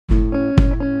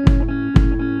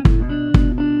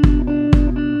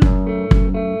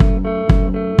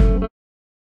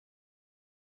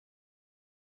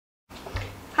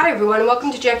Hi everyone, and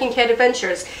welcome to Jack and Cat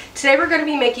Adventures. Today we're going to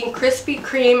be making Krispy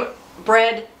Kreme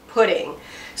bread pudding.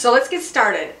 So let's get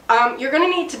started. You're going to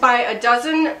need to buy a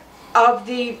dozen of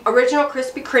the original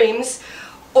Krispy Kremes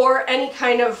or any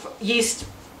kind of yeast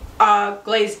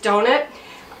glazed donut.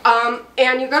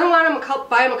 And you're going to want to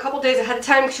buy them a couple days ahead of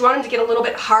time because you want them to get a little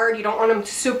bit hard. You don't want them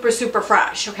super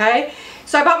fresh, okay?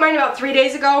 So I bought mine about 3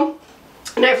 days ago,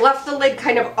 and I've left the lid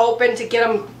kind of open to get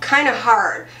them kind of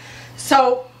hard.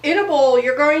 So in a bowl,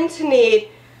 you're going to need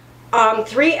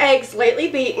 3 eggs lightly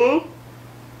beaten,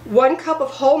 1 cup of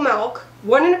whole milk,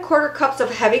 1 1/4 cups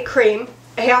of heavy cream,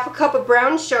 a 1/2 cup of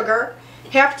brown sugar,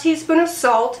 1/2 teaspoon of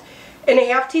salt, and a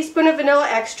 1/2 teaspoon of vanilla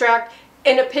extract,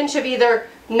 and a pinch of either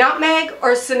nutmeg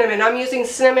or cinnamon. I'm using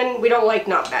cinnamon. We don't like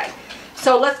nutmeg.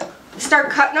 So let's start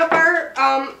cutting up our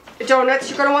donuts.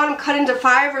 You're going to want them cut into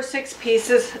 5 or 6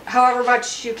 pieces, however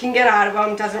much you can get out of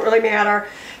them. Doesn't really matter.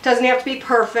 Doesn't have to be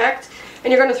perfect.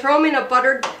 And you're going to throw them in a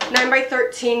buttered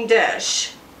 9x13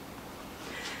 dish,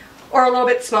 or a little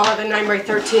bit smaller than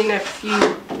 9x13 if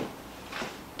you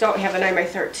don't have a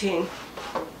 9x13.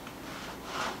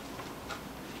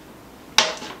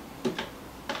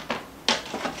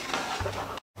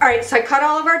 Alright, so I cut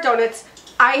all of our donuts.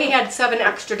 I had 7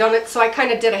 extra donuts, so I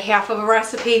kind of did a half of a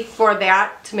recipe for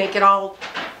that to make it all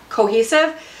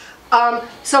cohesive.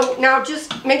 So now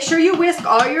just make sure you whisk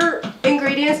all your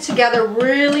ingredients together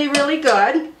really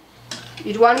good.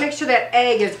 You want to make sure that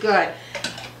egg is good.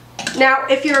 Now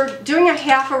if you're doing a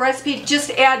half a recipe,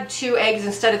 just add 2 eggs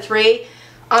instead of 3.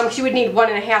 You would need 1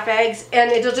 1/2 eggs,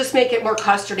 and it'll just make it more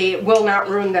custardy. It will not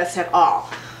ruin this at all.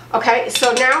 Okay,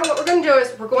 so now what we're going to do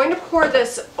is we're going to pour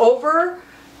this over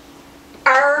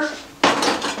our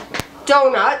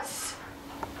donuts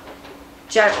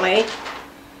gently.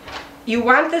 You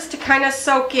want this to kind of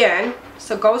soak in,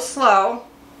 so go slow.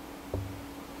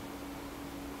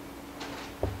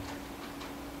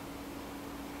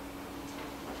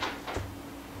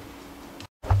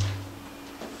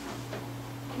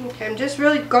 Okay, I'm just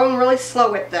going really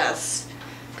slow with this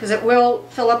because it will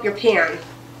fill up your pan.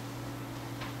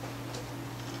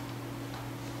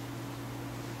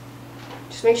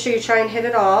 Just make sure you try and hit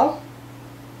it all.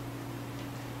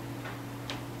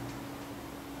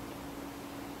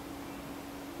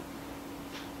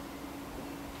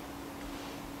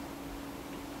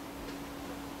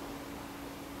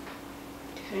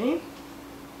 Okay.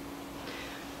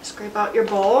 Scrape out your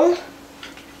bowl.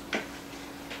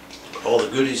 All the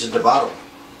goodies at the bottom.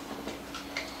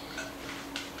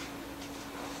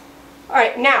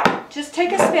 Alright, now just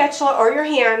take a spatula or your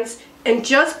hands and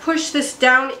just push this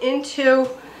down into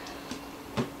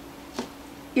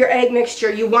your egg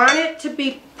mixture. You want it to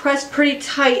be pressed pretty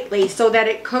tightly so that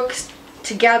it cooks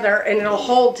together and it'll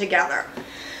hold together.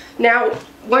 Now,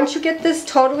 once you get this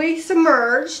totally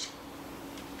submerged,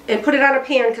 and put it on a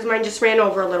pan because mine just ran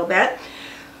over a little bit,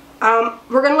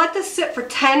 we're going to let this sit for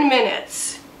 10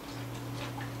 minutes.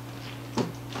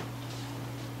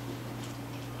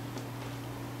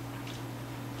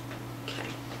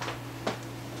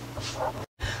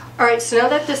 Alright, so now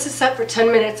that this is set for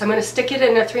 10 minutes, I'm going to stick it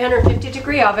in a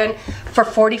 350-degree oven for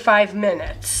 45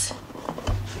 minutes.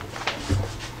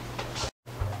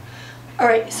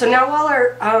 Alright, so now while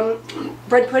our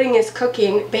bread pudding is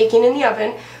baking in the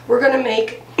oven, we're going to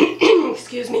make,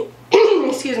 excuse me,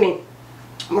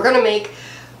 we're going to make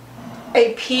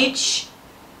a peach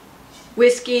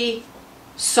whiskey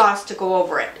sauce to go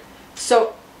over it.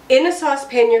 So in a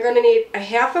saucepan, you're going to need a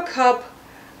 1/2 cup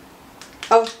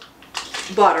of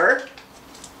butter,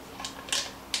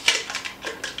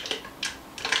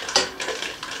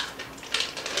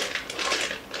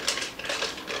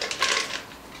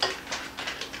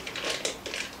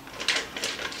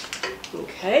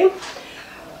 okay,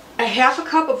 a 1/2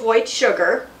 cup of white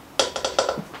sugar,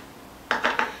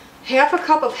 1/2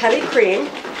 cup of heavy cream,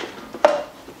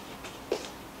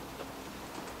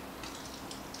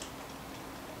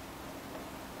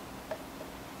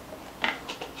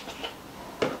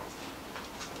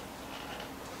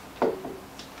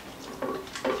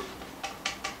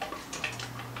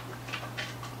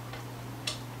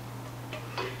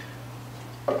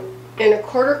 and a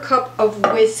 1/4 cup of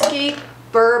whiskey,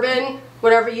 bourbon,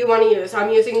 whatever you want to use.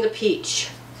 I'm using the peach.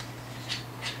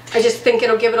 I just think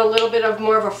it'll give it a little bit of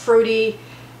more of a fruity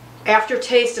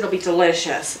aftertaste. It'll be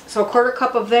delicious. So a 1/4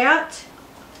 cup of that.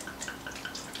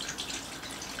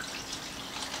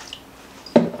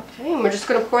 Okay, and we're just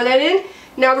going to pour that in.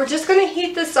 Now we're just going to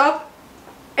heat this up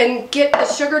and get the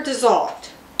sugar dissolved.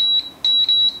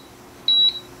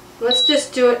 Let's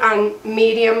just do it on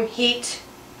medium heat.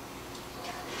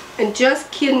 And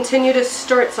just continue to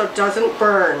stir it so it doesn't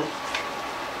burn.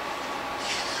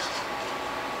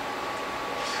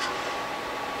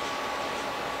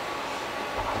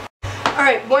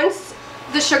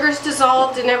 the sugar's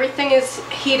dissolved and everything is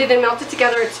heated and melted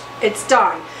together, it's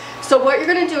done. So what you're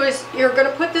going to do is you're going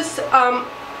to put this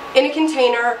in a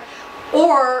container,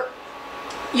 or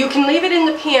you can leave it in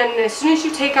the pan, and as soon as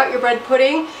you take out your bread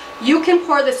pudding, you can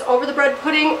pour this over the bread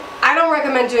pudding. I don't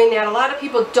recommend doing that. A lot of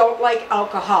people don't like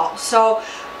alcohol. So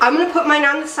I'm going to put mine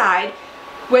on the side.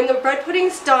 When the bread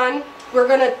pudding's done, we're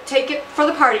going to take it for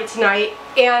the party tonight,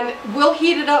 and we'll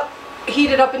heat it up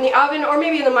in the oven or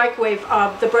maybe in the microwave,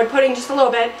 the bread pudding just a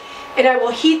little bit, and I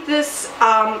will heat this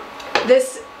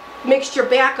this mixture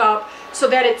back up so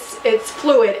that it's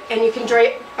fluid, and you can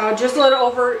drizzle it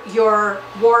over your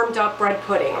warmed up bread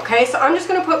pudding. Okay, so I'm just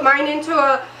going to put mine into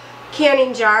a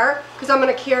canning jar because I'm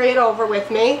going to carry it over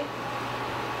with me.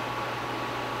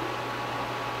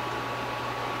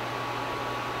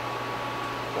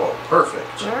 Oh,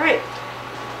 perfect.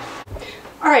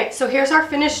 All right, so here's our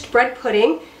finished bread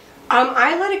pudding.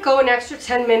 I let it go an extra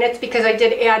 10 minutes because I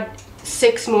did add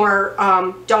 6 more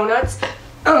donuts.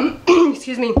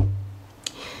 Excuse me.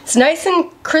 It's nice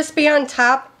and crispy on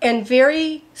top and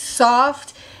very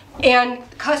soft and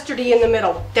custardy in the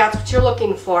middle. That's what you're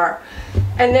looking for.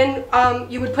 And then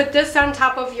you would put this on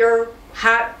top of your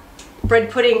hot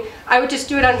bread pudding. I would just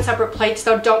do it on separate plates,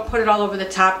 though. Don't put it all over the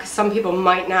top because some people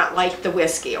might not like the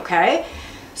whiskey, okay?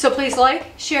 So please like,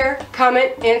 share,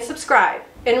 comment, and subscribe.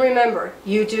 And remember,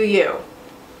 you do you.